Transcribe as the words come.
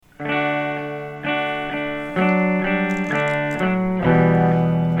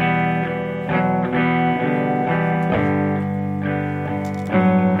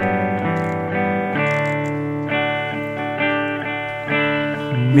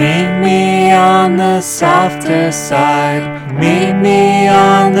Meet me on the softer side. Meet me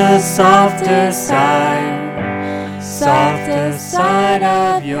on the softer side. Softer side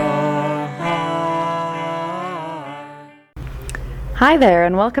of your heart. Hi there,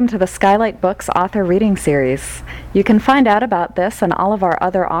 and welcome to the Skylight Books Author Reading Series. You can find out about this and all of our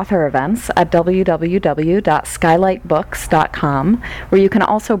other author events at www.skylightbooks.com, where you can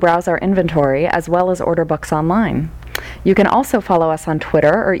also browse our inventory as well as order books online. You can also follow us on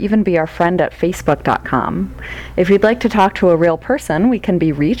Twitter or even be our friend at facebook.com. If you'd like to talk to a real person, we can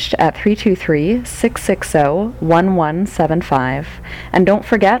be reached at 323-660-1175. And don't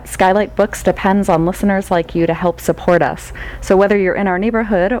forget, Skylight Books depends on listeners like you to help support us. So whether you're in our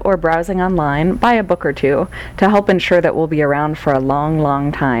neighborhood or browsing online, buy a book or two to help ensure that we'll be around for a long,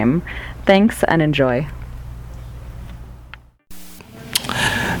 long time. Thanks and enjoy.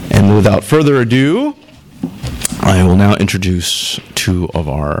 And without further ado, I will now introduce two of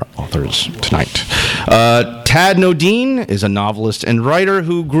our authors tonight. Tad Nodine is a novelist and writer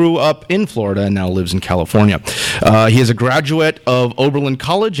who grew up in Florida and now lives in California. He is a graduate of Oberlin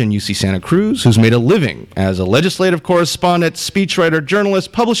College and UC Santa Cruz, who's made a living as a legislative correspondent, speechwriter,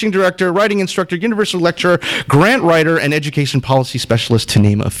 journalist, publishing director, writing instructor, university lecturer, grant writer, and education policy specialist, to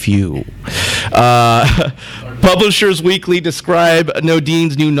name a few. Publishers Weekly describe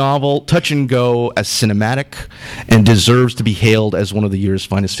Nodine's new novel, Touch and Go, as cinematic and deserves to be hailed as one of the year's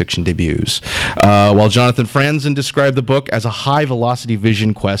finest fiction debuts. While Jonathan Franzen described the book as a high-velocity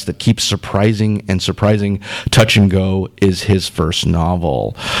vision quest that keeps surprising and surprising, Touch and Go is his first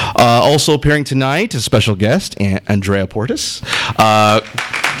novel. Also appearing tonight is special guest Andrea Portis.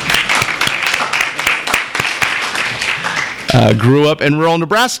 Grew up in rural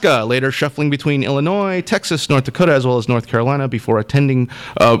Nebraska, later shuffling between Illinois, Texas, North Dakota, as well as North Carolina before attending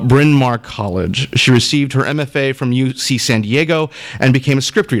Bryn Mawr College. She received her MFA from UC San Diego and became a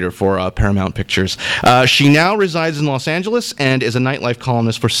scriptreader for Paramount Pictures. She now resides in Los Angeles and is a nightlife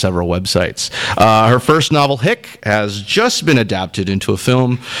columnist for several websites. Her first novel, Hick, has just been adapted into a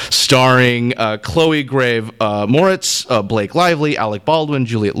film starring Chloe Grave Moritz, Blake Lively, Alec Baldwin,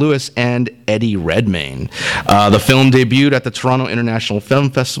 Juliette Lewis, and Eddie Redmayne. The film debuted at the Toronto International Film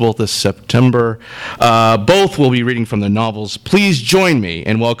Festival this September. Both will be reading from their novels. Please join me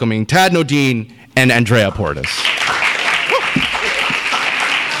in welcoming Tad Nodine and Andrea Portis.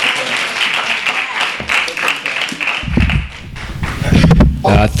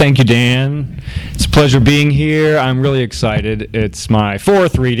 Thank you, Dan. It's a pleasure being here. I'm really excited. It's my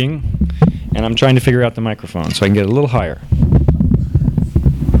fourth reading, and I'm trying to figure out the microphone so I can get a little higher.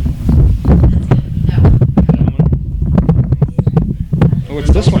 Oh,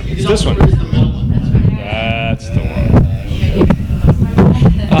 it's this one. It's this one. That's the one.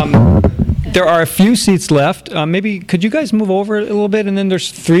 There are a few seats left. Maybe could you guys move over a little bit? And then there's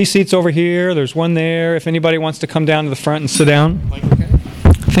 3 seats over here. There's one there. If anybody wants to come down to the front and sit down.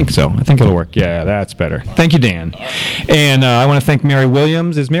 I think so. I think it'll work. Yeah, that's better. Thank you, Dan. And I want to thank Mary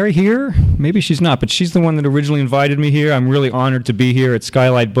Williams. Is Mary here? Maybe she's not, but she's the one that originally invited me here. I'm really honored to be here at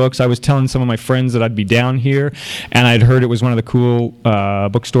Skylight Books. I was telling some of my friends that I'd be down here, and I'd heard it was one of the cool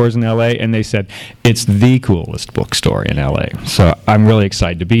bookstores in L.A., and they said, it's the coolest bookstore in L.A. So I'm really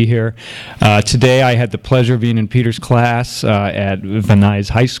excited to be here. Today I had the pleasure of being in Peter's class at Van Nuys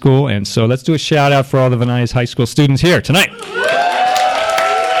High School, and so let's do a shout-out for all the Van Nuys High School students here tonight.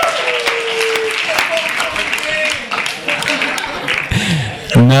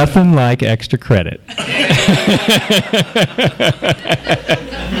 Nothing like extra credit.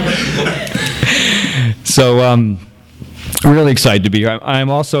 So, really excited to be here. I'm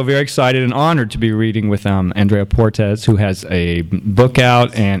also very excited and honored to be reading with Andrea Portis, who has a book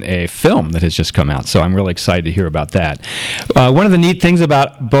out and a film that has just come out. So I'm really excited to hear about that. One of the neat things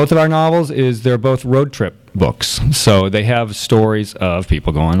about both of our novels is they're both road trip books. So they have stories of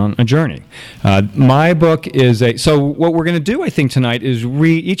people going on a journey. My book is so what we're going to do, I think, tonight is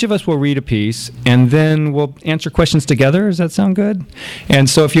each of us will read a piece, and then we'll answer questions together. Does that sound good? And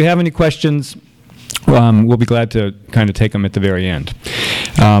so if you have any questions, we'll be glad to kind of take them at the very end.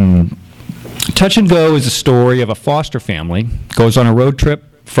 Touch and Go is a story of a foster family goes on a road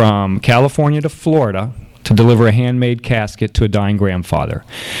trip from California to Florida to deliver a handmade casket to a dying grandfather.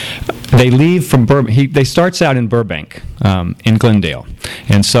 They leave from Burbank. They starts out in Burbank, in Glendale,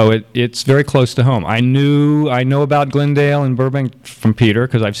 and so it's very close to home. I know about Glendale and Burbank from Peter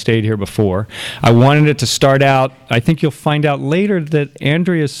because I've stayed here before. I wanted it to start out. I think you'll find out later that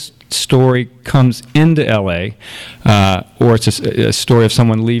Andrea's story comes into L.A., or it's a story of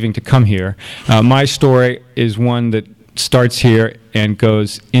someone leaving to come here. My story is one that starts here and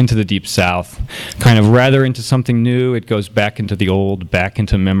goes into the Deep South, kind of rather into something new. It goes back into the old, back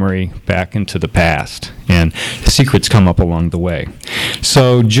into memory, back into the past, and secrets come up along the way.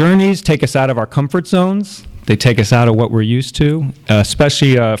 So journeys take us out of our comfort zones. They take us out of what we're used to,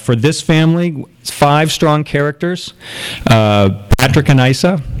 especially for this family. 5 strong characters, Patrick and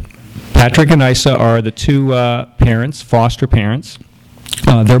Isa. Patrick and Isa are the 2 parents, foster parents.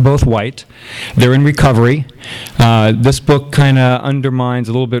 They're both white. They're in recovery. This book kind of undermines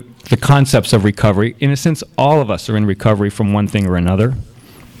a little bit the concepts of recovery. In a sense, all of us are in recovery from one thing or another.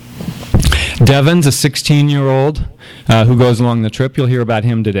 Devin's a 16-year-old who goes along the trip. You'll hear about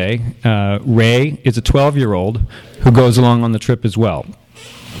him today. Ray is a 12-year-old who goes along on the trip as well.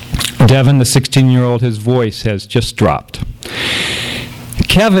 Devin, the 16-year-old, his voice has just dropped.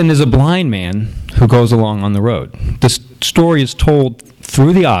 Kevin is a blind man who goes along on the road. This story is told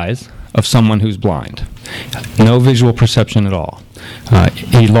through the eyes of someone who's blind. No visual perception at all.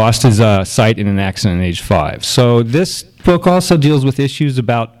 He lost his sight in an accident at age 5. So this book also deals with issues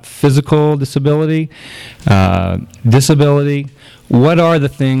about physical disability, disability. What are the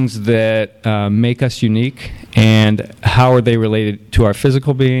things that make us unique, and how are they related to our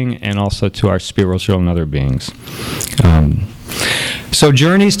physical being and also to our spiritual and other beings? So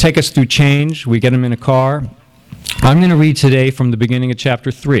journeys take us through change. We get them in a car. I'm going to read today from the beginning of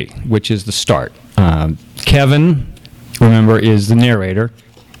chapter 3, which is the start. Kevin, remember, is the narrator.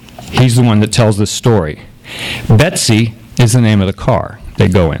 He's the one that tells this story. Betsy is the name of the car they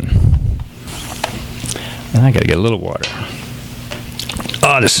go in. And I got to get a little water.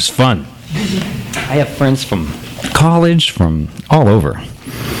 Oh, this is fun. I have friends from college, from all over,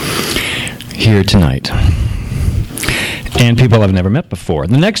 here tonight. And people I've never met before.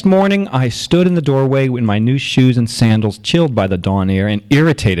 The next morning, I stood in the doorway in my new shoes and sandals, chilled by the dawn air and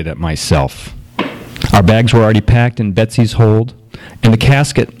irritated at myself. Our bags were already packed in Betsy's hold, and the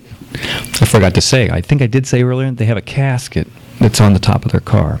casket, I forgot to say, I think I did say earlier, they have a casket that's on the top of their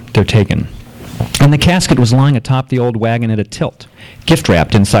car. They're taken. And the casket was lying atop the old wagon at a tilt,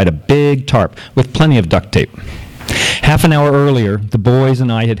 gift-wrapped inside a big tarp with plenty of duct tape. Half an hour earlier, the boys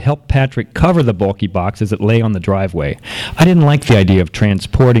and I had helped Patrick cover the bulky box as it lay on the driveway. I didn't like the idea of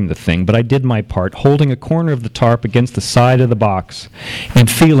transporting the thing, but I did my part, holding a corner of the tarp against the side of the box and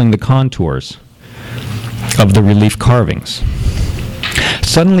feeling the contours of the relief carvings.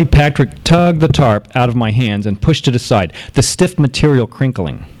 Suddenly, Patrick tugged the tarp out of my hands and pushed it aside, the stiff material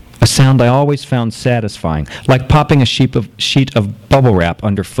crinkling, a sound I always found satisfying, like popping a sheet of bubble wrap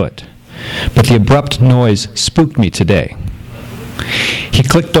underfoot. But the abrupt noise spooked me today. He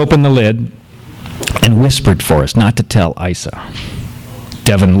clicked open the lid and whispered for us not to tell Isa.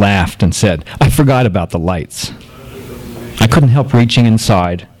 Devin laughed and said, "I forgot about the lights." I couldn't help reaching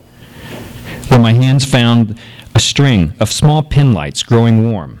inside, where my hands found a string of small pin lights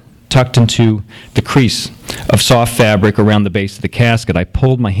growing warm. Tucked into the crease of soft fabric around the base of the casket, I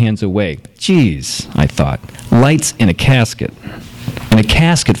pulled my hands away. Geez, I thought, lights in a casket. In a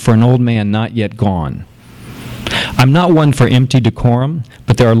casket for an old man not yet gone. I'm not one for empty decorum,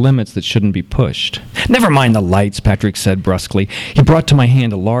 but there are limits that shouldn't be pushed. "Never mind the lights," Patrick said brusquely. He brought to my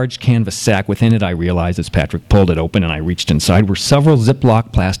hand a large canvas sack. Within it, I realized as Patrick pulled it open and I reached inside, were several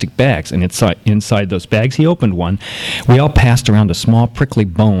Ziploc plastic bags. And inside those bags, he opened one. We all passed around a small prickly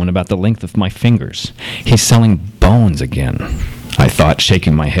bone about the length of my fingers. He's selling bones again, I thought,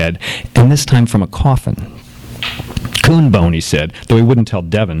 shaking my head, and this time from a coffin. "Coon bone," he said, though he wouldn't tell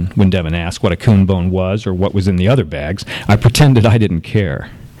Devin when Devin asked what a coon bone was or what was in the other bags. I pretended I didn't care.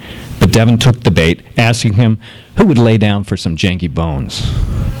 But Devin took the bait, asking him who would lay down for some janky bones.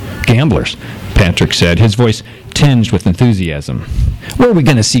 "Gamblers," Patrick said, his voice tinged with enthusiasm. "Where are we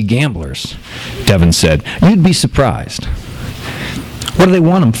going to see gamblers?" Devin said. "You'd be surprised." "What do they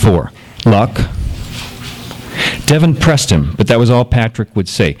want them for? Luck?" Devin pressed him, but that was all Patrick would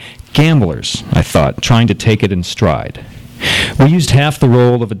say. "Gamblers," I thought, trying to take it in stride. We used half the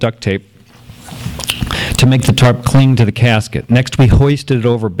roll of a duct tape to make the tarp cling to the casket. Next, we hoisted it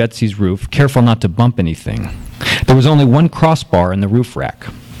over Betsy's roof, careful not to bump anything. There was only one crossbar in the roof rack.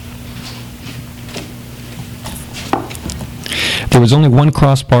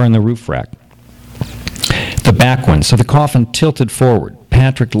 The back one, so the coffin tilted forward.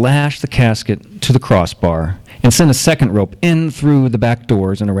 Patrick lashed the casket to the crossbar and sent a second rope in through the back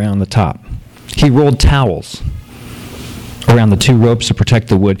doors and around the top. He rolled towels around the 2 ropes to protect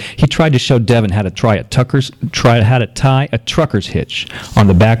the wood. He tried to show Devin how to tie a trucker's hitch on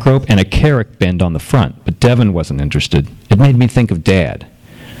the back rope and a carrick bend on the front, but Devin wasn't interested. It made me think of Dad,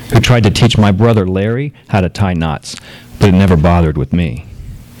 who tried to teach my brother Larry how to tie knots, but it never bothered with me.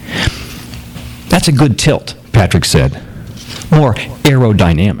 "That's a good tilt," Patrick said. More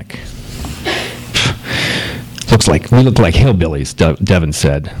aerodynamic. We look like hillbillies, Devin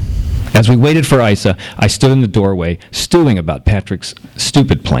said. As we waited for Isa, I stood in the doorway, stewing about Patrick's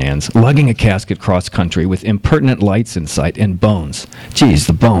stupid plans, lugging a casket cross-country with impertinent lights in sight and bones. Geez,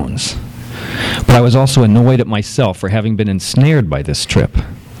 the bones. But I was also annoyed at myself for having been ensnared by this trip.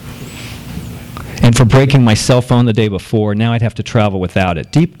 And for breaking my cell phone the day before, now I'd have to travel without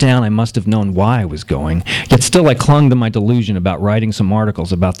it. Deep down, I must have known why I was going, yet still I clung to my delusion about writing some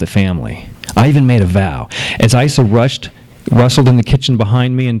articles about the family. I even made a vow. As Isa rustled in the kitchen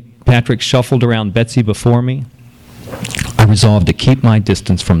behind me and Patrick shuffled around Betsy before me, I resolved to keep my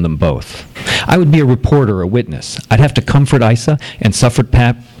distance from them both. I would be a reporter, a witness. I'd have to comfort Isa and suffer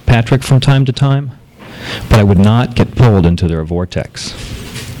Patrick from time to time, but I would not get pulled into their vortex.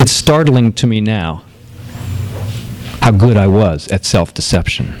 It's startling to me now how good I was at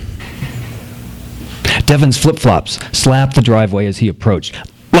self-deception. Devin's flip-flops slapped the driveway as he approached.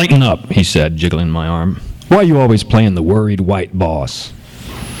 "Lighten up," he said, jiggling my arm. "Why are you always playing the worried white boss?"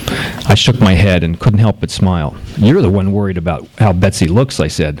 I shook my head and couldn't help but smile. "You're the one worried about how Betsy looks," I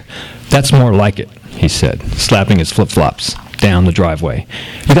said. "That's more like it," he said, slapping his flip-flops down the driveway.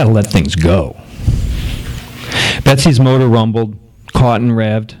 "You gotta let things go." Betsy's motor rumbled, caught and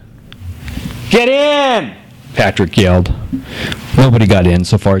revved. "Get in!" Patrick yelled. Nobody got in,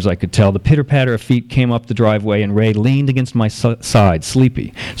 so far as I could tell. The pitter-patter of feet came up the driveway, and Ray leaned against my side,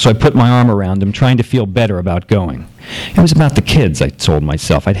 sleepy. So I put my arm around him, trying to feel better about going. It was about the kids, I told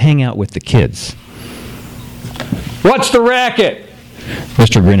myself. I'd hang out with the kids. "What's the racket?"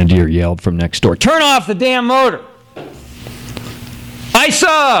 Mr. Grenadier yelled from next door. "Turn off the damn motor!"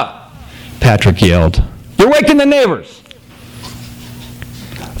 "Isa!" Patrick yelled. "You're waking the neighbors!"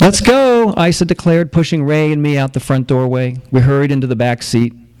 "Let's go," Isa declared, pushing Ray and me out the front doorway. We hurried into the back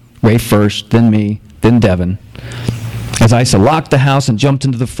seat. Ray first, then me, then Devin. As Isa locked the house and jumped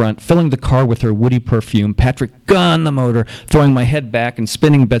into the front, filling the car with her woody perfume, Patrick gunned the motor, throwing my head back and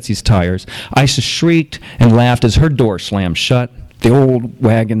spinning Betsy's tires. Isa shrieked and laughed as her door slammed shut. The old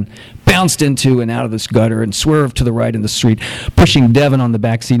wagon bounced into and out of this gutter and swerved to the right in the street, pushing Devin on the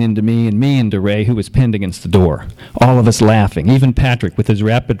back seat into me and me into Ray, who was pinned against the door. All of us laughing, even Patrick with his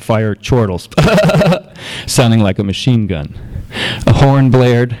rapid-fire chortles, sounding like a machine gun. A horn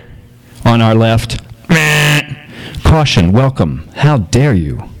blared on our left. "Caution, welcome, how dare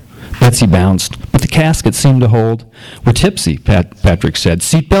you?" Betsy bounced, but the casket seemed to hold. "We're tipsy," Patrick said.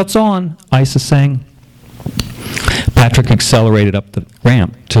 "Seatbelts on," Isa sang. Patrick accelerated up the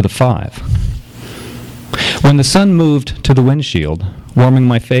ramp to the 5. When the sun moved to the windshield, warming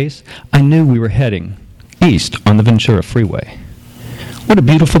my face, I knew we were heading east on the Ventura Freeway. "What a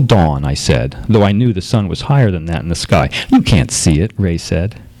beautiful dawn," I said, though I knew the sun was higher than that in the sky. "You can't see it," Ray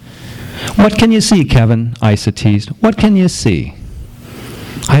said. "What can you see, Kevin?" Isa teased. "What can you see?"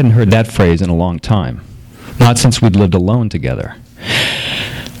 I hadn't heard that phrase in a long time, not since we'd lived alone together.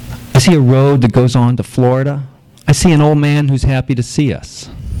 "I see a road that goes on to Florida. I see an old man who's happy to see us."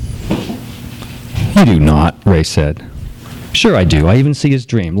 "You do not," Ray said. "Sure I do. I even see his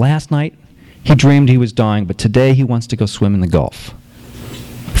dream. Last night, he dreamed he was dying, but today he wants to go swim in the Gulf."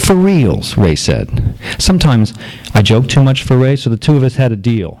 "For reals," Ray said. Sometimes I joked too much for Ray, so the two of us had a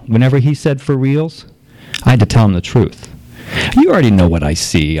deal. Whenever he said "for reals," I had to tell him the truth. "You already know what I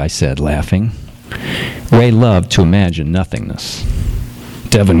see," I said, laughing. Ray loved to imagine nothingness.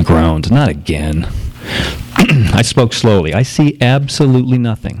 Devin groaned. "Not again." I spoke slowly. "I see absolutely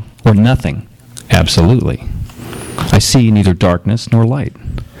nothing, or nothing, absolutely. I see neither darkness nor light."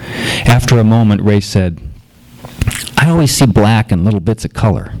 After a moment, Ray said, "I always see black and little bits of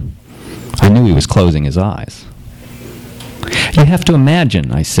color." I knew he was closing his eyes. "You have to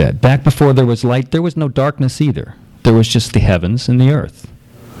imagine," I said. "Back before there was light, there was no darkness either. There was just the heavens and the earth."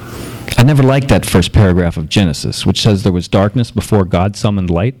 I never liked that first paragraph of Genesis, which says there was darkness before God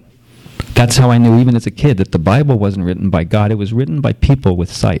summoned light. That's how I knew, even as a kid, that the Bible wasn't written by God. It was written by people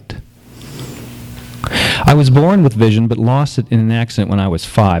with sight. I was born with vision, but lost it in an accident when I was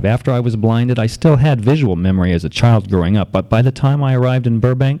 5. After I was blinded, I still had visual memory as a child growing up, but by the time I arrived in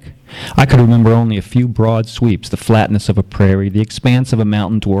Burbank, I could remember only a few broad sweeps, the flatness of a prairie, the expanse of a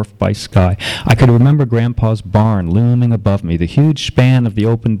mountain dwarfed by sky. I could remember Grandpa's barn looming above me, the huge span of the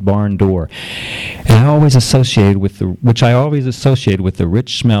opened barn door, and I always associated with the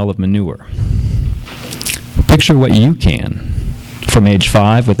rich smell of manure. Picture what you can from age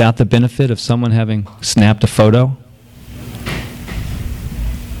 5 without the benefit of someone having snapped a photo.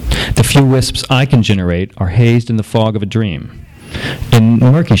 The few wisps I can generate are hazed in the fog of a dream, in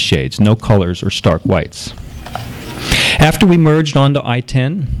murky shades, no colors or stark whites. After we merged onto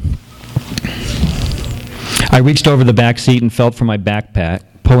I-10, I reached over the back seat and felt for my backpack,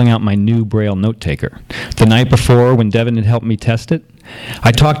 pulling out my new Braille note taker. The night before, when Devin had helped me test it,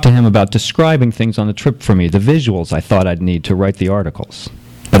 I talked to him about describing things on the trip for me, the visuals I thought I'd need to write the articles.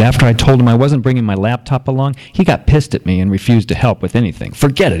 But after I told him I wasn't bringing my laptop along, he got pissed at me and refused to help with anything.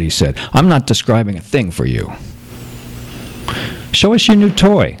 "Forget it," he said. "I'm not describing a thing for you." "Show us your new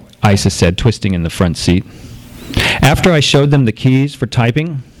toy," Isa said, twisting in the front seat. After I showed them the keys for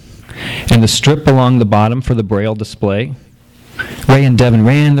typing and the strip along the bottom for the Braille display, Ray and Devin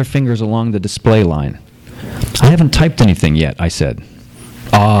ran their fingers along the display line. "I haven't typed anything yet," I said.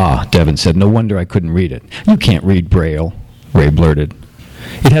 "Ah," Devin said, "no wonder I couldn't read it." "You can't read Braille," Ray blurted.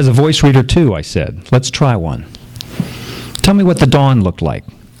 "It has a voice reader too," I said. "Let's try one." "Tell me what the dawn looked like."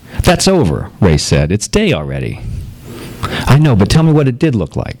 "That's over," Ray said. "It's day already." "I know, but tell me what it did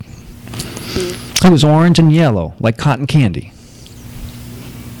look like." "It was orange and yellow, like cotton candy."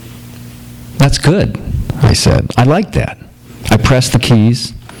 "That's good," I said. "I like that." I pressed the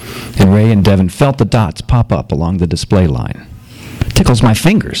keys, and Ray and Devin felt the dots pop up along the display line. "Tickles my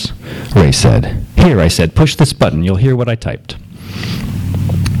fingers," Ray said. "Here," I said, "push this button. You'll hear what I typed."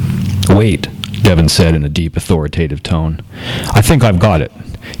 "Wait," Devin said in a deep, authoritative tone. "I think I've got it."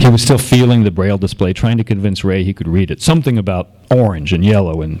 He was still feeling the Braille display, trying to convince Ray he could read it. Something about orange and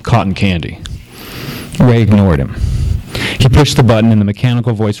yellow and cotton candy. Ray ignored him. He pushed the button and the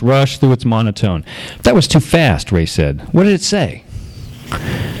mechanical voice rushed through its monotone. "That was too fast," Ray said. "What did it say?"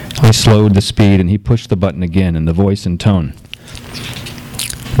 I slowed the speed and he pushed the button again and the voice and tone.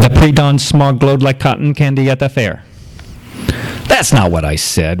 "The pre-dawn smog glowed like cotton candy at the fair." "That's not what I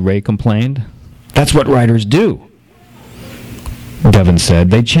said," Ray complained. "That's what writers do." Devin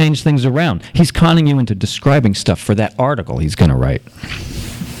said, "They change things around. He's conning you into describing stuff for that article he's going to write."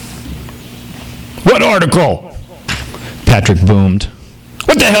 "What article?" Patrick boomed.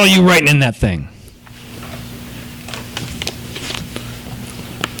 "What the hell are you writing in that thing?"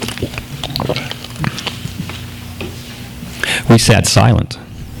 We sat silent,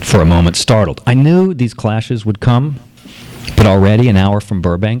 for a moment startled. I knew these clashes would come, but already an hour from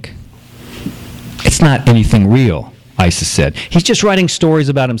Burbank. "It's not anything real," Isa said. "He's just writing stories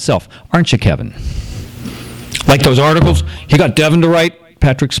about himself. Aren't you, Kevin?" "Like those articles you got Devin to write,"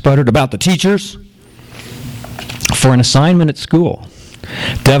 Patrick sputtered, "about the teachers?" For an assignment at school,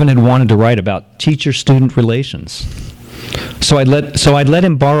 Devin had wanted to write about teacher-student relations. So I'd let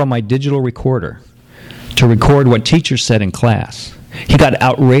him borrow my digital recorder to record what teachers said in class. He got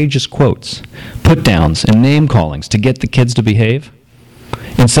outrageous quotes, put-downs, and name-callings to get the kids to behave.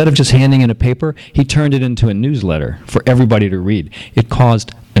 Instead of just handing in a paper, he turned it into a newsletter for everybody to read. It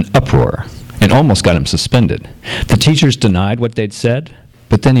caused an uproar and almost got him suspended. The teachers denied what they'd said,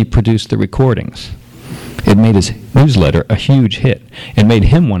 but then he produced the recordings. It made his newsletter a huge hit and made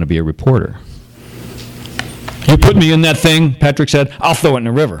him want to be a reporter. "You put me in that thing," Patrick said. "I'll throw it in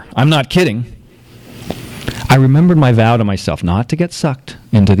the river. I'm not kidding." I remembered my vow to myself not to get sucked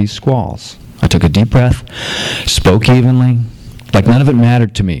into these squalls. I took a deep breath, spoke evenly, like none of it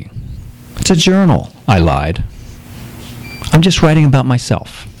mattered to me. "It's a journal," I lied. "I'm just writing about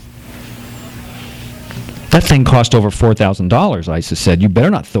myself." "That thing cost over $4,000, Isa said. "You better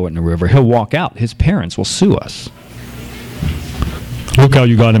not throw it in the river. He'll walk out. His parents will sue us." "Look how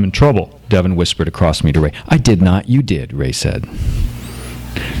you got him in trouble," Devin whispered across me to Ray. "I did not. You did," Ray said.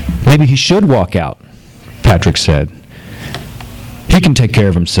 "Maybe he should walk out," Patrick said. "He can take care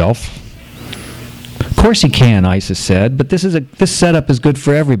of himself." "Of course he can," Isa said, "but this setup is good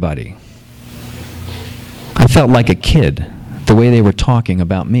for everybody." I felt like a kid, the way they were talking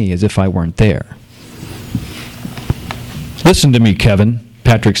about me as if I weren't there. "Listen to me, Kevin,"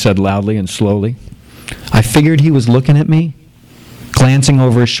 Patrick said loudly and slowly. I figured he was looking at me, glancing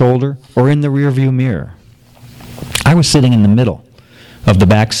over his shoulder, or in the rearview mirror. I was sitting in the middle of the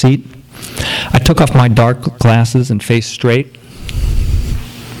back seat. I took off my dark glasses and faced straight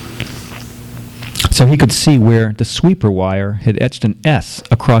so he could see where the sweeper wire had etched an S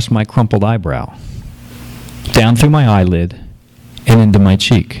across my crumpled eyebrow, down through my eyelid, and into my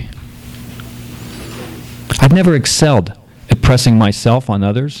cheek. I'd never excelled at pressing myself on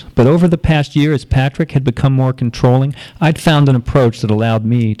others, but over the past year, as Patrick had become more controlling, I'd found an approach that allowed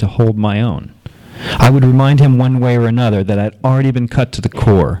me to hold my own. I would remind him one way or another that I'd already been cut to the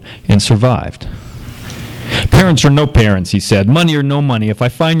core and survived. "Parents or no parents," he said, "money or no money, if I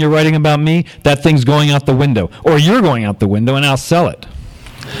find you're writing about me, that thing's going out the window, or you're going out the window and I'll sell it."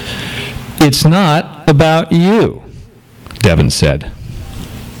 "It's not about you," Devin said.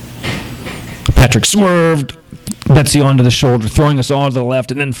 Patrick swerved, Betsy onto the shoulder, throwing us all to the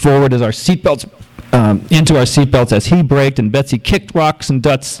left and then forward as our seatbelts, into our seatbelts as he braked and Betsy kicked rocks and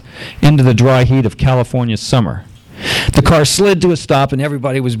dusts into the dry heat of California summer. The car slid to a stop and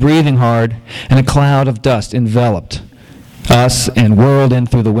everybody was breathing hard, and a cloud of dust enveloped us and whirled in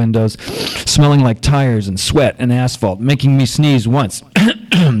through the windows, smelling like tires and sweat and asphalt, making me sneeze once,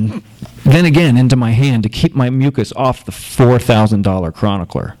 then again into my hand to keep my mucus off the $4,000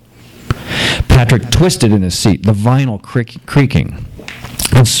 chronicler. Patrick twisted in his seat, the vinyl creaking,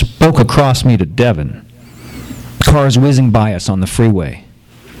 and spoke across me to Devin. Cars whizzing by us on the freeway.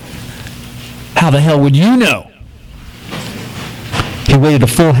 How the hell would you know? He waited a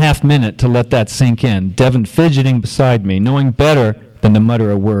full half minute to let that sink in, Devin fidgeting beside me, knowing better than to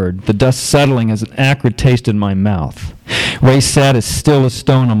mutter a word, the dust settling as an acrid taste in my mouth. Ray sat as still as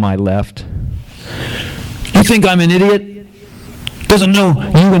stone on my left. You think I'm an idiot? Doesn't know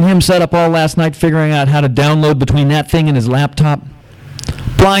you and him sat up all last night figuring out how to download between that thing and his laptop?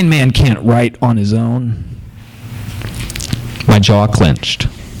 Blind man can't write on his own. My jaw clenched.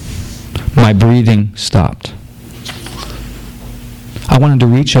 My breathing stopped. I wanted to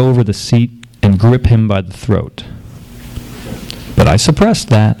reach over the seat and grip him by the throat. But I suppressed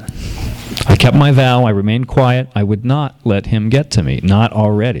that. I kept my vow. I remained quiet. I would not let him get to me. Not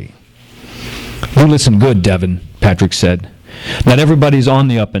already. You listen good, Devin, Patrick said. Not everybody's on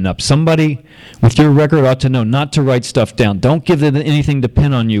the up and up. Somebody with your record ought to know not to write stuff down. Don't give them anything to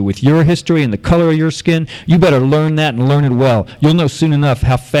pin on you. With your history and the color of your skin, you better learn that and learn it well. You'll know soon enough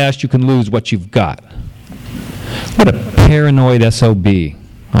how fast you can lose what you've got. What a paranoid SOB,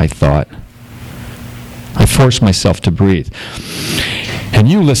 I thought. I forced myself to breathe. And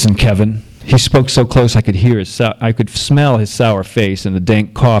you listen, Kevin. He spoke so close I could smell his sour face and the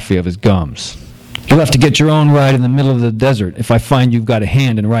dank coffee of his gums. You'll have to get your own ride in the middle of the desert if I find you've got a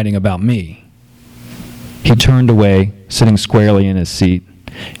hand in writing about me. He turned away, sitting squarely in his seat.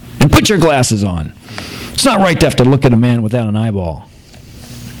 And put your glasses on. It's not right to have to look at a man without an eyeball.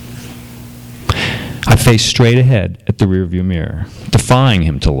 I faced straight ahead at the rearview mirror, defying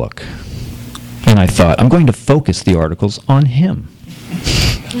him to look. And I thought, I'm going to focus the articles on him,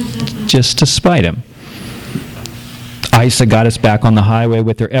 just to spite him. Isa got us back on the highway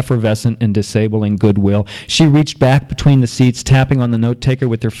with her effervescent and disabling goodwill. She reached back between the seats, tapping on the note-taker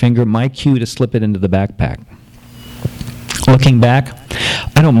with her finger, my cue to slip it into the backpack. Looking back,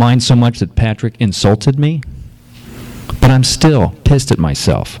 I don't mind so much that Patrick insulted me, but I'm still pissed at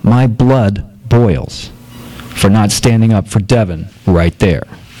myself. My blood boils for not standing up for Devin right there.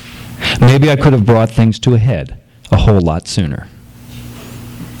 Maybe I could have brought things to a head a whole lot sooner.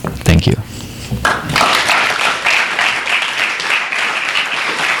 Thank you.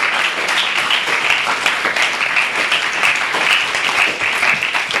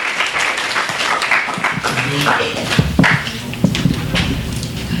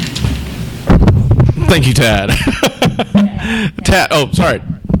 Thank you, Tad. Tad. Oh, sorry.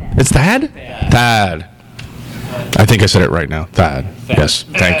 It's Thad? Thad. I think I said it right now. Thad. Yes.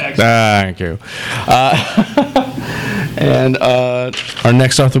 Thank you. And our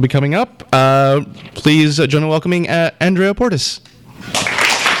next author will be coming up. Please join in welcoming Andrea Portis.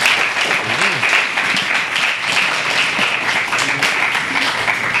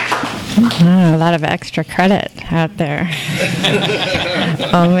 A lot of extra credit out there.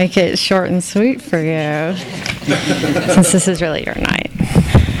 I'll make it short and sweet for you, since this is really your night.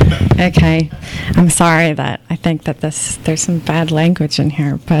 Okay, I'm sorry that I think that there's some bad language in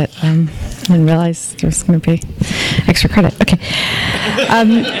here, but I didn't realize there's going to be extra credit. Okay,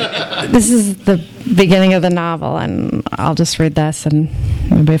 this is the beginning of the novel, and I'll just read this, and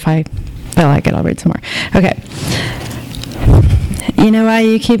maybe if I feel like it, I'll read some more. Okay. You know why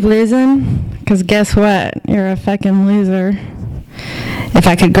you keep losing? Because guess what? You're a fucking loser. If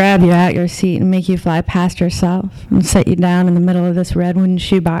I could grab you out your seat and make you fly past yourself and set you down in the middle of this red wooden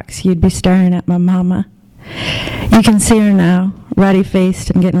shoebox, you'd be staring at my mama. You can see her now,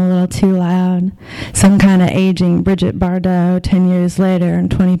 ruddy-faced and getting a little too loud. Some kind of aging Bridget Bardot 10 years later and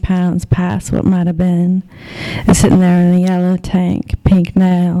 20 pounds past what might have been. And sitting there in a yellow tank, pink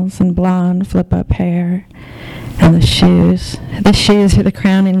nails and blonde flip-up hair. And the shoes are the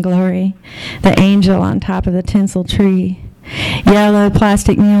crowning glory, the angel on top of the tinsel tree. Yellow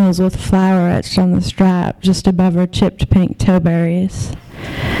plastic mules with flower etched on the strap just above her chipped pink toeberries.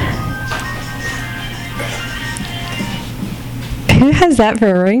 Who has that for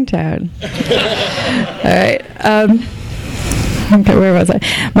a ringtone? All right. Okay, where was I?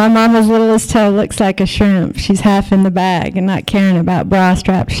 My mama's littlest toe looks like a shrimp. She's half in the bag and not caring about bra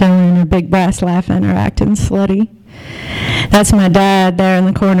straps showing her big breasts laughing or acting slutty. That's my dad there in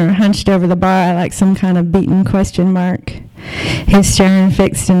the corner, hunched over the bar like some kind of beaten question mark. He's staring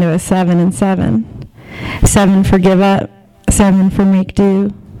fixed into a 7 and 7. 7 for give up, 7 for make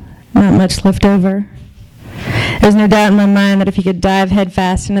do. Not much left over. There's no doubt in my mind that if he could dive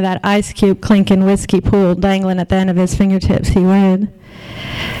headfast into that ice cube clinking whiskey pool dangling at the end of his fingertips, he would.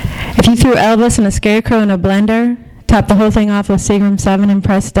 If you threw Elvis and a scarecrow in a blender, topped the whole thing off with Seagram 7 and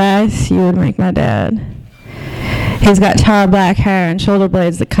pressed dice, you would make my dad. He's got tar black hair and shoulder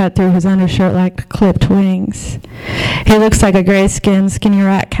blades that cut through his undershirt like clipped wings. He looks like a gray-skinned, skinny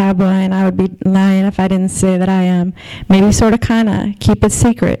rat cowboy, and I would be lying if I didn't say that I am, maybe sort of kinda, keep it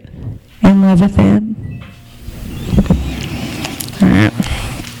secret, in love with him. All right,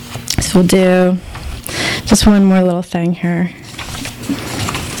 so we'll do just one more little thing here.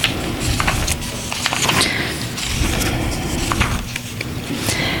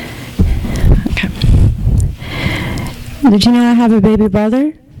 Did you know I have a baby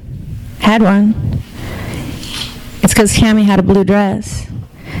brother? Had one. It's because Tammy had a blue dress.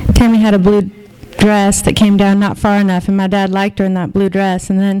 Tammy had a blue dress that came down not far enough, and my dad liked her in that blue dress.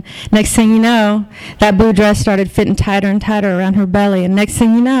 And then next thing you know, that blue dress started fitting tighter and tighter around her belly. And next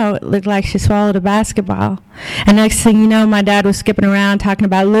thing you know, it looked like she swallowed a basketball. And next thing you know, my dad was skipping around talking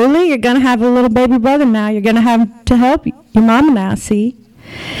about, Lily, you're going to have a little baby brother now. You're going to have to help your mama now, see?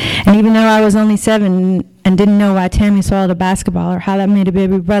 And even though I was only 7 and didn't know why Tammy swallowed a basketball or how that made a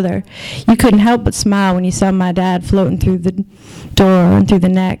baby brother, you couldn't help but smile when you saw my dad floating through the door and through the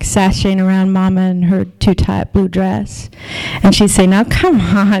neck, sashaying around Mama in her too tight blue dress. And she'd say, now come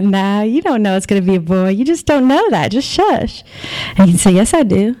on now, you don't know it's going to be a boy. You just don't know that. Just shush. And he'd say, yes, I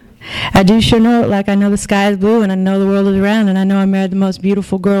do. I do sure know it, like I know the sky is blue and I know the world is round and I know I married the most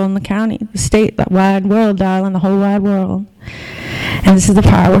beautiful girl in the county, the state, the wide world, darling, the whole wide world. And this is the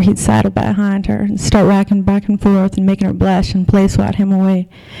part where he'd sidle behind her and start rocking back and forth and making her blush and play swat him away.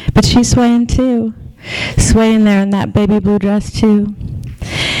 But she's swaying too, swaying there in that baby blue dress too.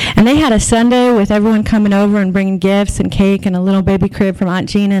 And they had a Sunday with everyone coming over and bringing gifts and cake and a little baby crib from Aunt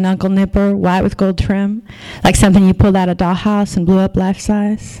Gina and Uncle Nipper, white with gold trim, like something you pulled out of a dollhouse and blew up life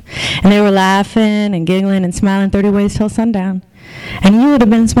size. And they were laughing and giggling and smiling 30 ways till sundown. And you would have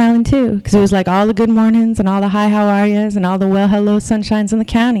been smiling too, because it was like all the good mornings and all the hi how are yas and all the well hello sunshines in the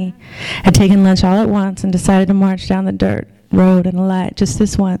county had taken lunch all at once and decided to march down the dirt road in the light just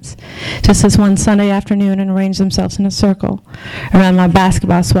this one Sunday afternoon, and arrange themselves in a circle around my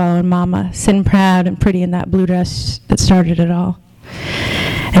basketball swallowing mama, sitting proud and pretty in that blue dress that started it all.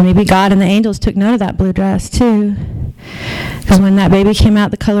 And maybe God and the angels took note of that blue dress too, because when that baby came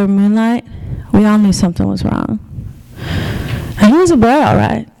out the color of moonlight, we all knew something was wrong. And he was a boy, all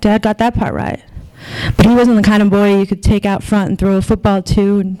right. Dad got that part right. But he wasn't the kind of boy you could take out front and throw a football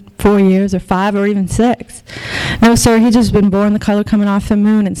to in 4 years or 5 or even 6. No, sir, he'd just been born the color coming off the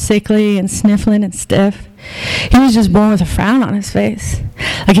moon and sickly and sniffling and stiff. He was just born with a frown on his face,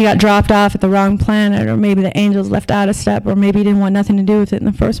 like he got dropped off at the wrong planet, or maybe the angels left out a step, or maybe he didn't want nothing to do with it in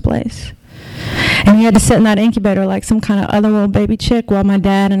the first place. And he had to sit in that incubator like some kind of other old baby chick while my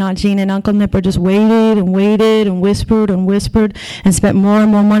dad and Aunt Gina and Uncle Nipper just waited and waited and whispered and spent more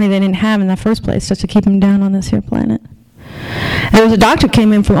and more money they didn't have in the first place just to keep him down on this here planet. There was a doctor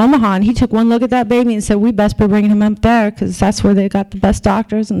came in from Omaha, and he took one look at that baby and said, we best be bringing him up there because that's where they got the best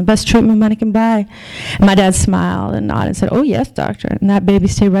doctors and the best treatment money can buy. And my dad smiled and nodded and said, oh, yes, doctor. And that baby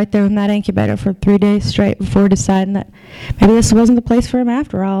stayed right there in that incubator for 3 days straight before deciding that maybe this wasn't the place for him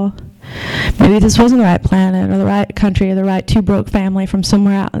after all. Maybe this wasn't the right planet or the right country or the right two-broke family from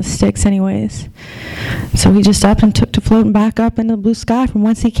somewhere out in the sticks anyways. So he just up and took to floating back up into the blue sky from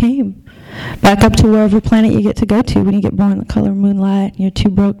whence he came. Back up to wherever planet you get to go to when you get born the color of moonlight and your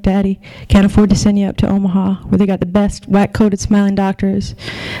too-broke daddy can't afford to send you up to Omaha where they got the best white-coated smiling doctors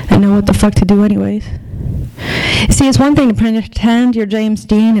that know what the fuck to do anyways. You see, it's one thing to pretend you're James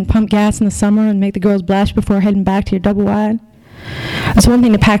Dean and pump gas in the summer and make the girls blush before heading back to your double-wide. It's one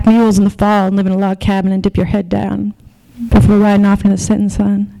thing to pack mules in the fall and live in a log cabin and dip your head down before riding off in the setting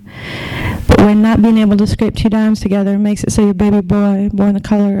sun. But when not being able to scrape 2 dimes together makes it so your baby boy, born the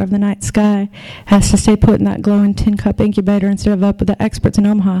color of the night sky, has to stay put in that glowing tin cup incubator instead of up with the experts in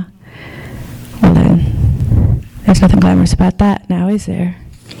Omaha, well then, there's nothing glamorous about that now, is there?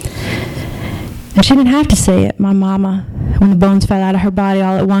 And she didn't have to say it, my mama, when the bones fell out of her body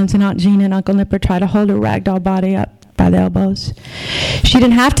all at once and Aunt Gina and Uncle Nipper tried to hold her ragdoll body up by the elbows. She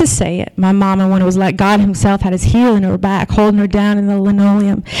didn't have to say it, my mama, when it was like God himself had his heel in her back, holding her down in the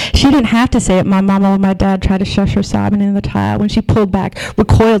linoleum. She didn't have to say it, my mama, when my dad tried to shush her sobbing in the tile, when she pulled back,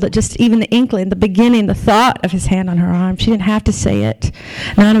 recoiled at just even the inkling, the beginning, the thought of his hand on her arm. She didn't have to say it.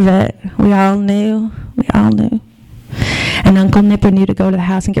 None of it. We all knew. We all knew. And Uncle Nipper knew to go to the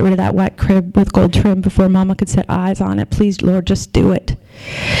house and get rid of that white crib with gold trim before Mama could set eyes on it. Please, Lord, just do it.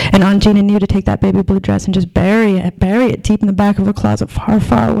 And Aunt Gina knew to take that baby blue dress and just bury it deep in the back of her closet, far,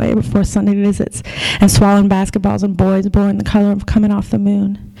 far away before Sunday visits, and swallowing basketballs and boys boring the color of coming off the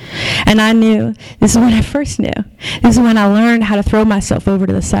moon. And I knew, this is when I first knew, this is when I learned how to throw myself over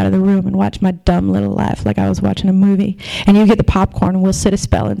to the side of the room and watch my dumb little life like I was watching a movie. And you get the popcorn and we'll sit a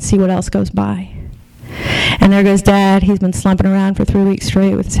spell and see what else goes by. And there goes Dad. He's been slumping around for 3 weeks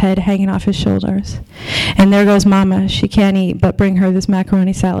straight with his head hanging off his shoulders. And there goes Mama. She can't eat, but bring her this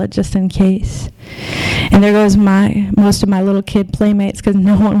macaroni salad just in case. And there goes most of my little kid playmates, because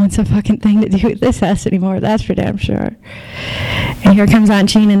no one wants a fucking thing to do with this house anymore, that's for damn sure. And here comes Aunt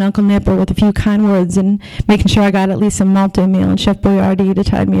Jean and Uncle Nipper with a few kind words and making sure I got at least some malto meal and Chef Boyardee to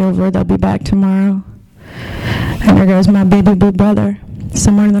tide me over. They'll be back tomorrow. And there goes my baby blue brother,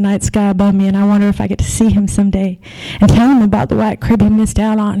 somewhere in the night sky above me, and I wonder if I get to see him someday and tell him about the white crib he missed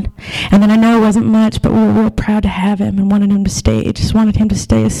out on. And then I know it wasn't much, but we were real proud to have him and wanted him to stay, just wanted him to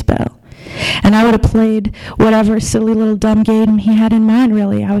stay a spell. And I would have played whatever silly little dumb game he had in mind,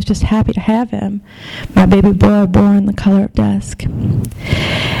 really. I was just happy to have him, my baby boy born the color of dusk.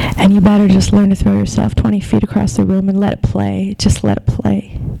 And you better just learn to throw yourself 20 feet across the room and let it play. Just let it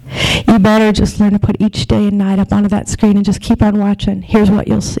play. You better just learn to put each day and night up onto that screen and just keep on watching. Here's what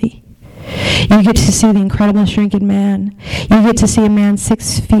you'll see. You get to see the incredible shrinking man. You get to see a man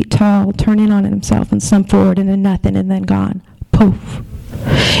 6 feet tall turn in on himself and slump forward into nothing and then gone. Poof.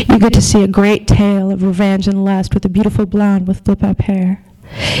 You get to see a great tale of revenge and lust with a beautiful blonde with flip-up hair.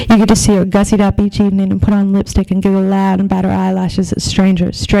 You get to see her gussied up each evening and put on lipstick and giggle loud and bat her eyelashes at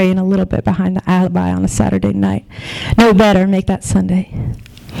strangers, straying a little bit behind the alibi on a Saturday night. No better, make that Sunday.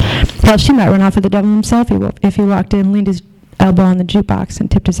 Hell, she might run off with the devil himself if he walked in, leaned his elbow on the jukebox, and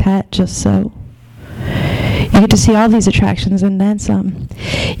tipped his hat just so. You get to see all these attractions and then some.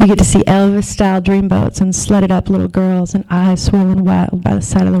 You get to see Elvis-style dreamboats and sledded up little girls and eyes swollen wild by the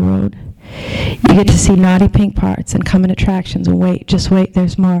side of the road. You get to see naughty pink parts and coming attractions and wait, just wait,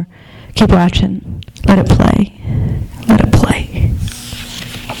 there's more. Keep watching. Let it play. Let it play.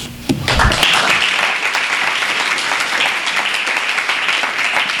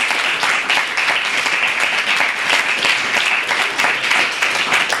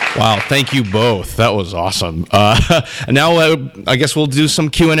 Wow, thank you both. That was awesome. And now I guess we'll do some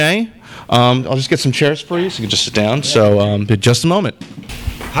Q&A. I'll just get some chairs for you so you can just sit down. So just a moment.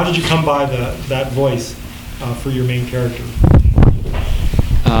 How did you come by that voice for your main character?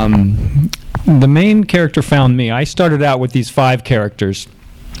 The main character found me. I started out with these 5 characters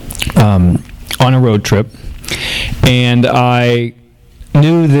on a road trip, and I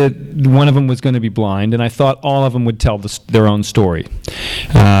knew that one of them was going to be blind, and I thought all of them would tell their own story.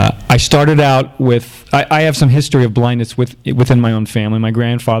 I started out with, I have some history of blindness within my own family. My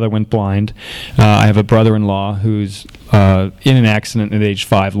grandfather went blind. I have a brother-in-law who's in an accident at age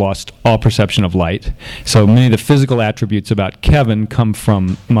 5, lost all perception of light. So many of the physical attributes about Kevin come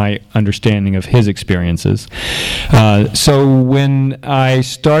from my understanding of his experiences. So when I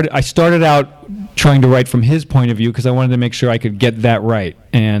started out trying to write from his point of view because I wanted to make sure I could get that right.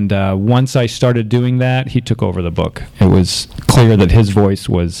 And once I started doing that, he took over the book. It was clear that his voice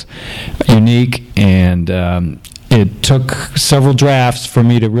was unique, and it took several drafts for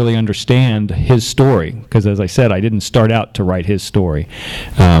me to really understand his story, because as I said, I didn't start out to write his story.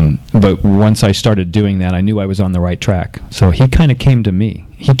 But once I started doing that, I knew I was on the right track. So he kind of came to me.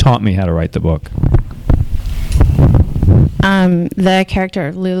 He taught me how to write the book. The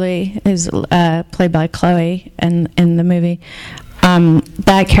character Luli is played by Chloe in the movie.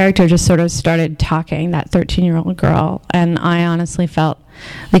 That character just sort of started talking, that 13-year-old girl, and I honestly felt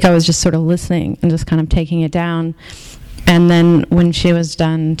like I was just sort of listening and just kind of taking it down. And then when she was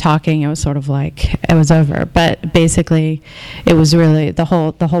done talking, it was sort of like it was over. But basically, it was really the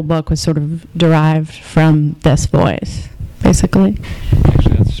whole book was sort of derived from this voice, basically.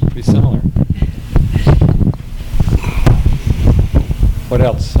 Actually, that's pretty similar. What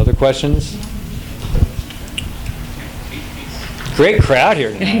else? Other questions? Great crowd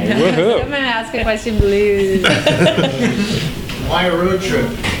here tonight. Woohoo! I'm going to ask a question, please. Why a road trip?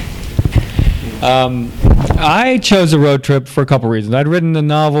 I chose a road trip for a couple reasons. I'd written the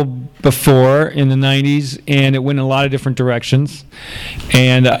novel before in the 90s, and it went in a lot of different directions.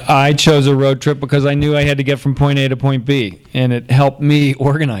 And I chose a road trip because I knew I had to get from point A to point B, and it helped me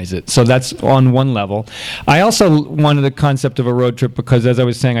organize it. So that's on one level. I also wanted the concept of a road trip because, as I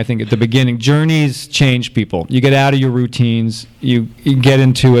was saying, I think at the beginning, journeys change people. You get out of your routines. You get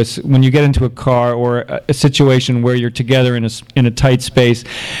into when you get into a car or a situation where you're together in a tight space,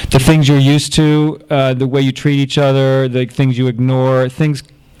 the things you're used to, the way you treat each other, the things you ignore, things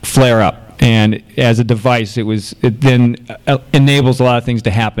flare up. And as a device, it then enables a lot of things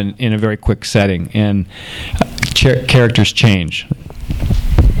to happen in a very quick setting, and characters change.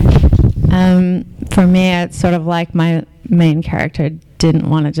 For me, it's sort of like my main character didn't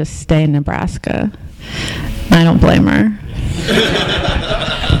want to just stay in Nebraska. I don't blame her.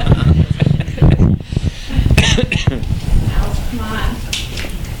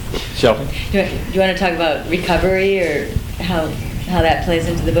 Shelby? Do you want to talk about recovery or how that plays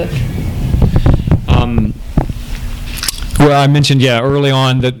into the book? Well, I mentioned early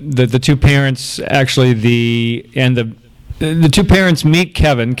on that the two parents actually the two parents meet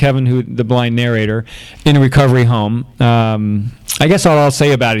Kevin, who the blind narrator, in a recovery home. I guess all I'll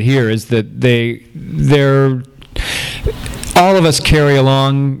say about it here is that they're all of us carry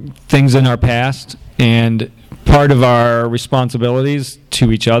along things in our past, and part of our responsibilities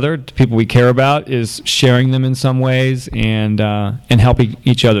to each other, to people we care about, is sharing them in some ways and helping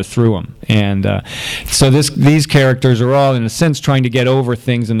each other through them. And so these characters are all, in a sense, trying to get over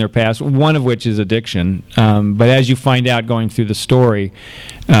things in their past, one of which is addiction. But as you find out going through the story,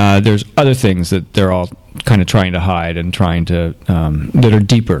 there's other things that they're all kind of trying to hide and trying to that are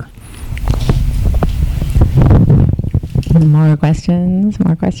deeper. More questions?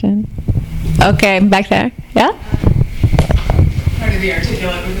 Okay, back there. Yeah? Hard to be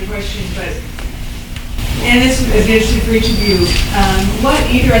articulate with the question, but, and this is interesting for each of you, what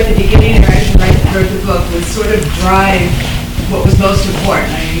either at the beginning or as you wrote the book would sort of drive what was most important?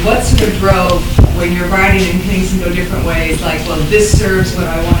 I mean, what sort of drove when you're writing and things can go different ways, like, well, this serves what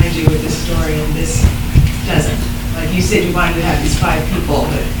I want to do with this story and this doesn't? Like you said, you wanted to have these 5 people,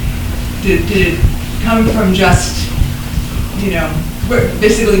 but did it come from just, where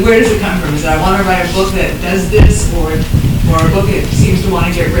does it come from? Is it I want to write a book that does this, or a book that seems to want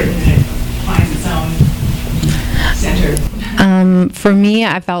to get written and it finds its own center? For me,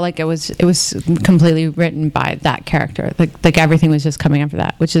 I felt like it was completely written by that character. Like everything was just coming after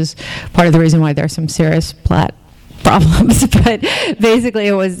that, which is part of the reason why there's some serious plot problems. But basically,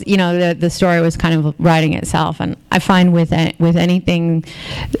 it was the story was kind of writing itself. And I find with anything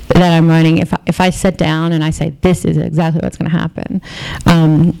that I'm writing, if I sit down and I say this is exactly what's going to happen,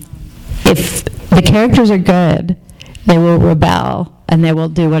 if the characters are good, they will rebel and they will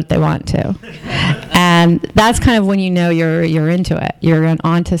do what they want to. And that's kind of when you're into it. You're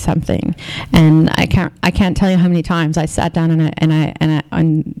onto something. And I can't tell you how many times I sat down and I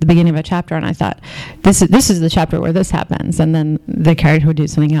on the beginning of a chapter and I thought, this is the chapter where this happens, and then the character would do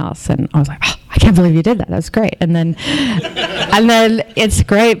something else, and I was like, oh, I can't believe you did that. That's great. And then it's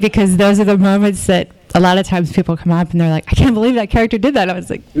great because those are the moments that a lot of times people come up and they're like, I can't believe that character did that. I was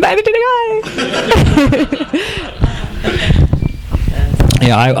like, neither did I.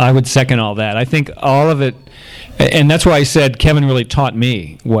 Yeah, I would second all that. I think all of it, and that's why I said Kevin really taught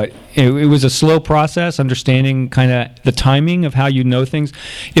me it was a slow process, understanding kind of the timing of how you know things.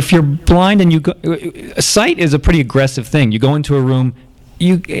 If you're blind and sight is a pretty aggressive thing. You go into a room,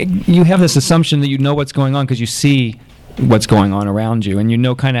 you have this assumption that you know what's going on because you see what's going on around you, and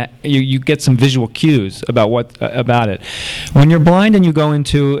you get some visual cues about it. When you're blind and you go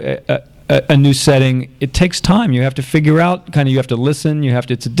into a new setting, it takes time. You have to figure out, you have to listen,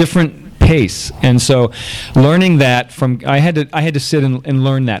 it's a different pace. And so learning that I had to sit and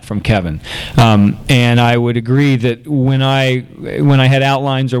learn that from Kevin. And I would agree that when I had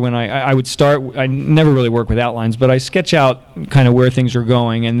outlines, or when I would start, I never really work with outlines, but I sketch out kind of where things are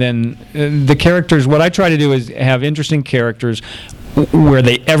going, and then the characters, what I try to do is have interesting characters where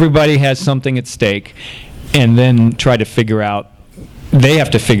everybody has something at stake, and then try to figure out, they have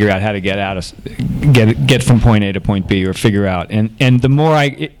to figure out how to get from point A to point B, or figure out. And the more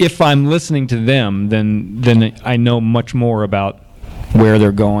if I'm listening to them, then I know much more about where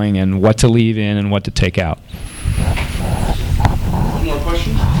they're going and what to leave in and what to take out. One more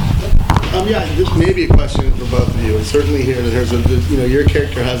question? Yeah, this may be a question for both of you. And certainly here, your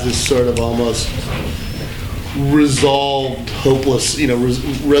character has this sort of almost resolved hopeless,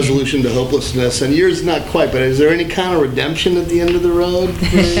 resolution to hopelessness, and yours not quite, but is there any kind of redemption at the end of the road?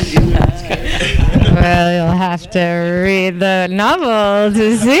 Well, you'll have to read the novel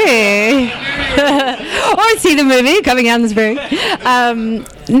to see. Or see the movie coming out in the spring.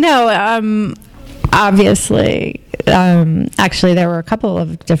 Obviously, actually, there were a couple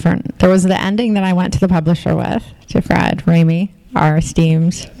of different. There was the ending that I went to the publisher with, to Fred Ramey, our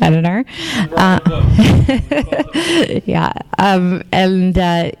esteemed editor. Yeah, and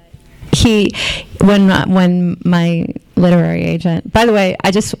he, when my literary agent. By the way,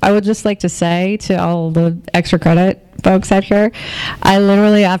 I would just like to say to all the extra credit folks out here, I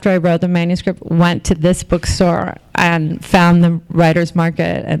literally, after I wrote the manuscript, went to this bookstore and found the writer's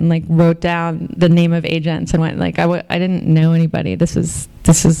market and wrote down the name of agents and went I didn't know anybody. This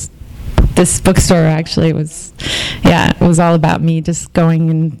bookstore actually was, it was all about me just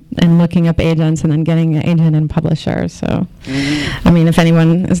going and looking up agents and then getting an agent and publisher. So, I mean, if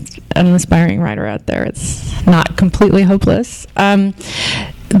anyone is an aspiring writer out there, it's not completely hopeless.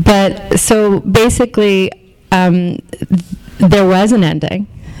 But so basically, there was an ending,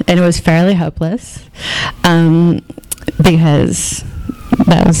 and it was fairly hopeless, because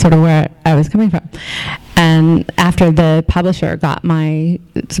that was sort of where I was coming from. And after the publisher got my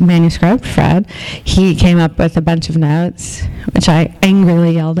manuscript, Fred, he came up with a bunch of notes, which I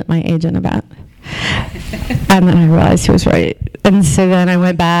angrily yelled at my agent about. And then I realized he was right. And so then I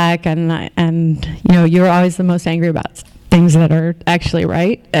went back, and you're always the most angry about things that are actually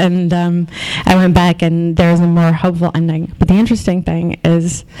right. And I went back, and there's a more hopeful ending. But the interesting thing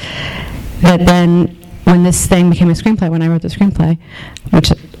is that then when this thing became a screenplay, when I wrote the screenplay,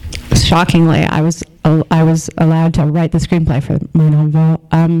 which shockingly I was allowed to write the screenplay for my novel,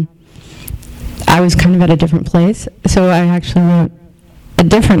 I was kind of at a different place. So I actually wrote a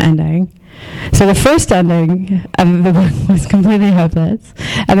different ending. So the first ending of the book was completely hopeless,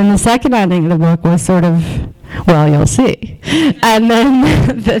 and then the second ending of the book was sort of, well, you'll see. And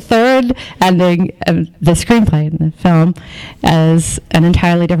then the third ending of the screenplay in the film is an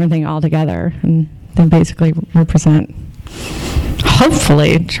entirely different thing altogether, and they basically represent,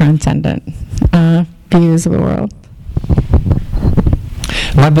 hopefully, transcendent views of the world.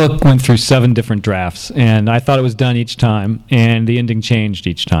 My book went through 7 different drafts, and I thought it was done each time, and the ending changed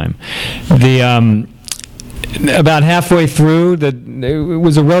each time. About halfway through, it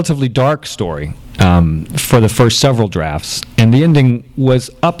was a relatively dark story for the first several drafts, and the ending was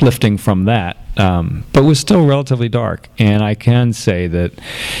uplifting from that, but was still relatively dark. And I can say that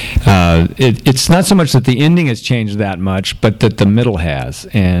it's not so much that the ending has changed that much, but that the middle has,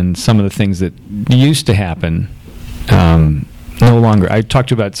 and some of the things that used to happen no longer. I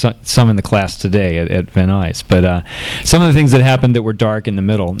talked about some in the class today at Van Nuys, but some of the things that happened that were dark in the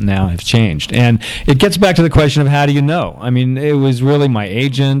middle now have changed. And it gets back to the question of how do you know? I mean, it was really my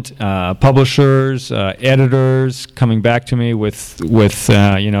agent, publishers, editors coming back to me with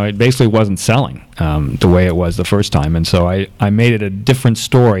it basically wasn't selling the way it was the first time. And so I made it a different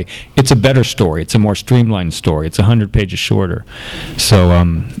story. It's a better story. It's a more streamlined story. It's 100 pages shorter. So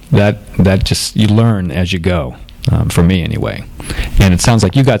that just, you learn as you go. For me, anyway. And it sounds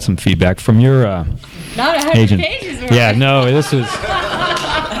like you got some feedback from your Not 100 agent. pages worth. Yeah, no, this is...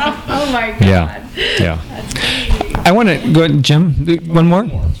 Oh my God. Yeah. I want to go ahead, Jim, one more?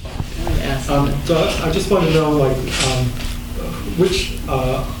 So I just want to know, which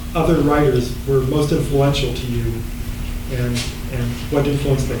other writers were most influential to you, and what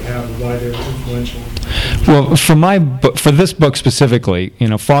influence they have, and why they're influential. Well, for this book specifically,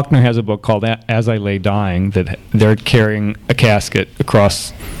 Faulkner has a book called As I Lay Dying that they're carrying a casket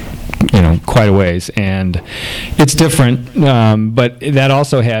across, quite a ways, and it's different, but that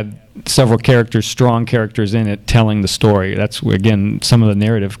also had several strong characters in it telling the story. That's, again, some of the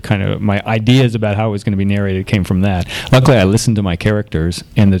narrative my ideas about how it was going to be narrated came from that. Luckily, I listened to my characters,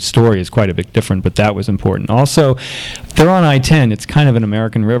 and the story is quite a bit different, but that was important. Also, they're on I-10. It's kind of an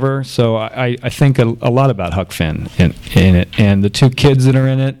American river, so I think a lot about Huck Finn in it. And the 2 kids that are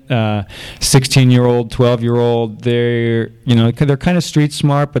in it, 16-year-old, 12-year-old, they're kind of street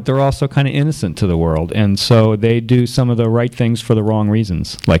smart, but they're also kind of innocent to the world. And so they do some of the right things for the wrong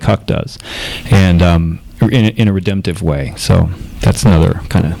reasons, like Huck does, and in a redemptive way. So that's another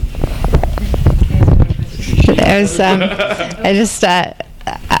kind of... There's, I just...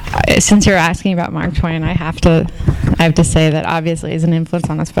 since you're asking about Mark Twain, I have to say that obviously he's an influence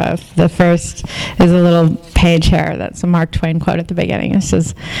on us both. The first is a little page here that's a Mark Twain quote at the beginning. It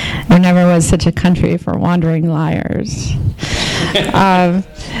says, "There never was such a country for wandering liars."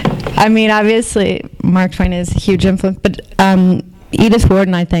 I mean, obviously Mark Twain is a huge influence, but Edith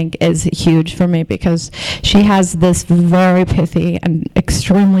Wharton, I think, is huge for me because she has this very pithy and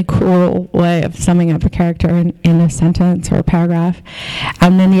extremely cruel way of summing up a character in a sentence or a paragraph.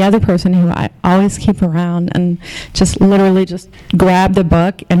 And then the other person who I always keep around and just literally just grab the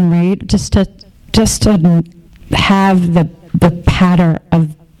book and read just to have the patter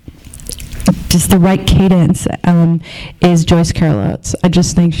of just the right cadence is Joyce Carol Oates. I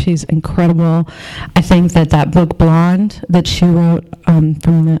just think she's incredible. I think that book Blonde that she wrote from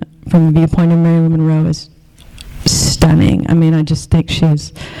the viewpoint of Marilyn Monroe is stunning. I mean, I just think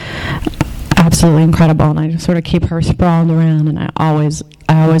she's absolutely incredible, and I just sort of keep her sprawled around, and I always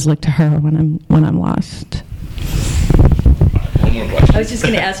look to her when I'm lost. One more question. I was just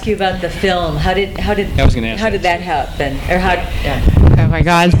going to ask you about the film. How did that happen? Or how? Yeah. Oh my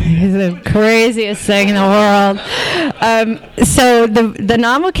God, it's the craziest thing in the world. So the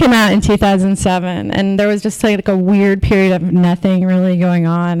novel came out in 2007, and there was just like a weird period of nothing really going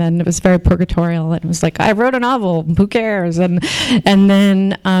on, and it was very purgatorial. It was like, I wrote a novel, who cares? And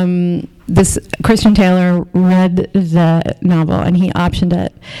then this Christian Taylor read the novel, and he optioned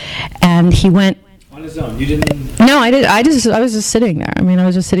it, and he went on his own. You didn't? No, I did. I was just sitting there. I mean, I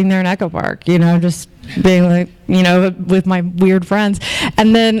was just sitting there in Echo Park, just being like, with my weird friends,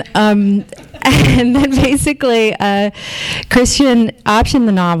 and then basically, Christian optioned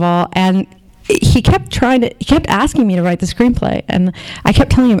the novel, and he kept asking me to write the screenplay, and I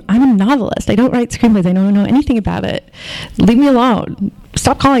kept telling him, I'm a novelist. I don't write screenplays. I don't know anything about it. Leave me alone.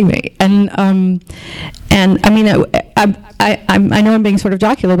 Stop calling me. And I mean, I know I'm being sort of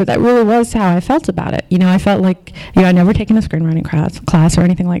jocular, but that really was how I felt about it. I felt like, I'd never taken a screenwriting class or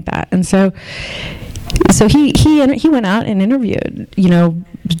anything like that. And so he went out and interviewed,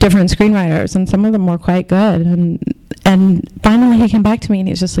 different screenwriters, and some of them were quite good. And finally he came back to me and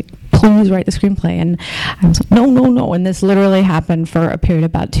he was just like, please write the screenplay. And I was like, no. And this literally happened for a period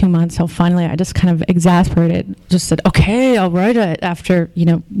of about 2 months. So finally I just kind of exasperated, just said, okay, I'll write it after,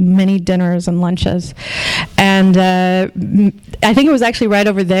 many dinners and lunches. And I think it was actually right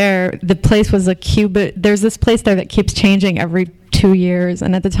over there. The place was a Cuban. There's this place there that keeps changing every 2 years,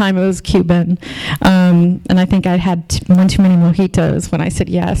 and at the time it was Cuban, and I think I had one too many mojitos when I said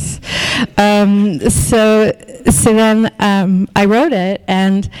yes. So then I wrote it,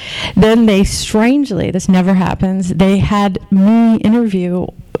 and then they strangely, this never happens, they had me interview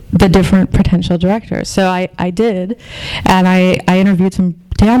the different potential directors. So I did, and I interviewed some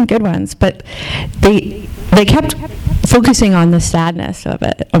damn good ones, but they kept focusing on the sadness of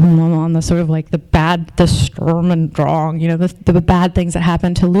it, on the sort of like the Sturm und Drang, the bad things that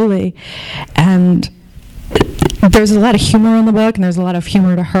happened to Luli. And there's a lot of humor in the book, and there's a lot of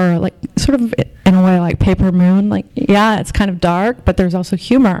humor to her, like sort of in a way like Paper Moon. Like, yeah, it's kind of dark, but there's also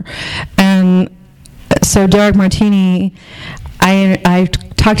humor. And so Derek Martini, I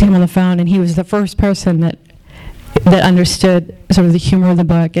talked to him on the phone, and he was the first person that understood sort of the humor of the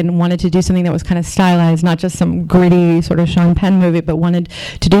book and wanted to do something that was kind of stylized, not just some gritty sort of Sean Penn movie, but wanted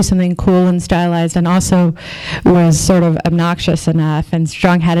to do something cool and stylized, and also was sort of obnoxious enough and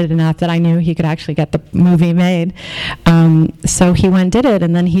strong-headed enough that I knew he could actually get the movie made. So he went and did it,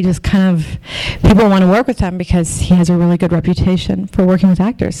 and then he just kind of, people want to work with him because he has a really good reputation for working with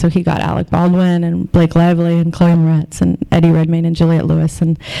actors. So he got Alec Baldwin and Blake Lively and Chloe Moretz and Eddie Redmayne and Juliette Lewis.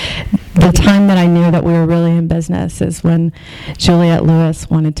 And the time that I knew that we were really in business is when Juliette Lewis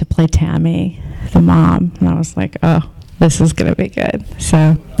wanted to play Tammy, the mom, and I was like, oh, this is going to be good.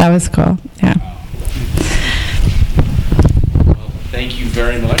 So that was cool, yeah. Well, thank you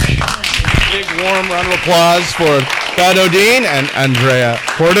very much. Big warm round of applause for Nodine and Andrea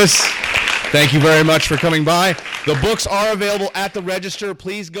Portis. Thank you very much for coming by. The books are available at the register.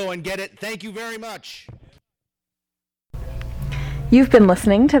 Please go and get it. Thank you very much. You've been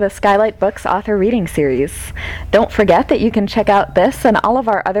listening to the Skylight Books author reading series. Don't forget that you can check out this and all of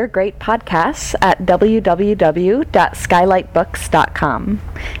our other great podcasts at www.skylightbooks.com.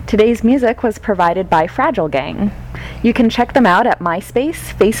 Today's music was provided by Fragile Gang. You can check them out at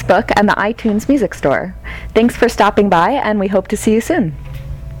MySpace, Facebook, and the iTunes Music Store. Thanks for stopping by, and we hope to see you soon.